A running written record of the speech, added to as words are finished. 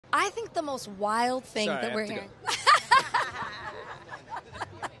I think the most wild thing Sorry, that I we're have to hearing.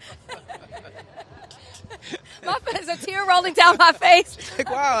 There's a tear rolling down my face.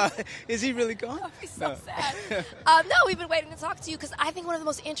 Like, wow, is he really gone? I'd be so sad. No, we've been waiting to talk to you because I think one of the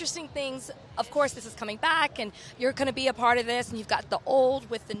most interesting things, of course, this is coming back, and you're going to be a part of this, and you've got the old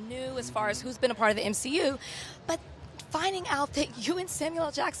with the new as far as who's been a part of the MCU. But finding out that you and Samuel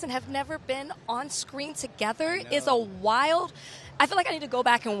L. Jackson have never been on screen together is a wild. I feel like I need to go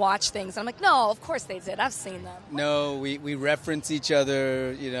back and watch things. I'm like, no, of course they did. I've seen them. No, we reference each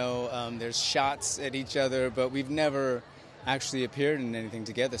other, there's shots at each other, but we've never actually appeared in anything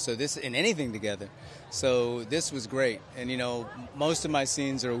together. So this was great. And, most of my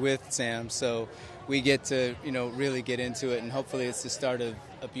scenes are with Sam, so we get to, really get into it, and hopefully it's the start of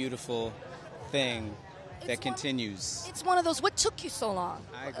a beautiful thing that continues. It's one of those, what took you so long?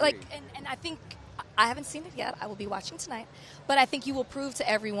 I agree. And I think, I haven't seen it yet. I will be watching tonight. But I think you will prove to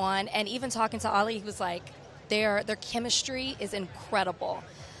everyone, and even talking to Ali, he was like, their chemistry is incredible.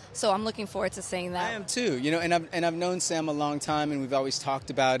 So I'm looking forward to seeing that. I am too, and I've known Sam a long time, and we've always talked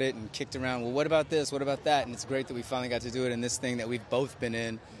about it and kicked around, well, what about this, what about that? And it's great that we finally got to do it in this thing that we've both been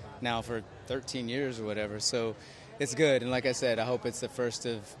in now for 13 years or whatever. So it's good, and like I said, I hope it's the first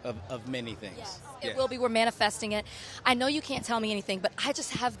of many things. Yes, it will be. We're manifesting it. I know you can't tell me anything, but I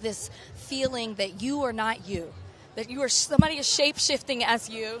just have this feeling that you are not you, that you are somebody is shape-shifting as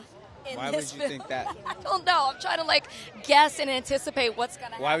you. Why would you think that? I don't know. I'm trying to guess and anticipate what's going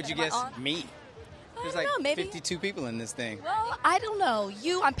to happen. Why would you guess me? There's I don't know, maybe 52 people in this thing. Well, I don't know.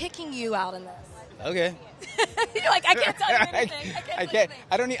 I'm picking you out in this. Okay. You're like, I can't tell you anything. I can't.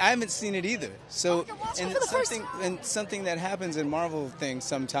 I haven't seen it either. So, and something that happens in Marvel things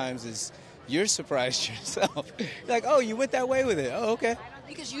sometimes is you're surprised yourself. You're like, oh, you went that way with it. Oh, okay.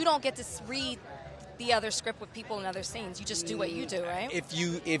 Because you don't get to read the other script with people in other scenes. You just do what you do, right? If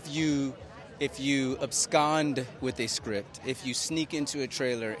you abscond with a script, if you sneak into a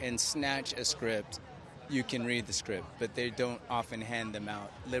trailer and snatch a script, you can read the script, but they don't often hand them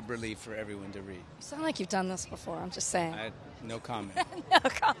out liberally for everyone to read. You sound like you've done this before. I'm just saying. No comment. No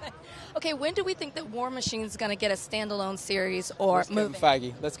comment. Okay, when do we think that War Machine's going to get a standalone series or movie?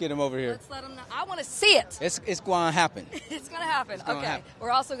 Feige. Let's get him over here. Let's let him know. I want to see it. It's going to happen. It's going to happen. It's gonna happen.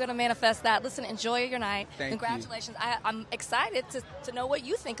 We're also going to manifest that. Listen, enjoy your night. Thank Congratulations. you. I'm excited to know what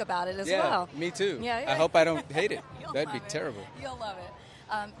you think about it as yeah, well. Me too. Yeah. I hope I don't hate it. That'd be it. terrible. You'll love it.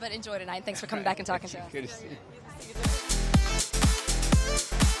 But enjoy tonight. Thanks for coming back and talking to us. Good to see you.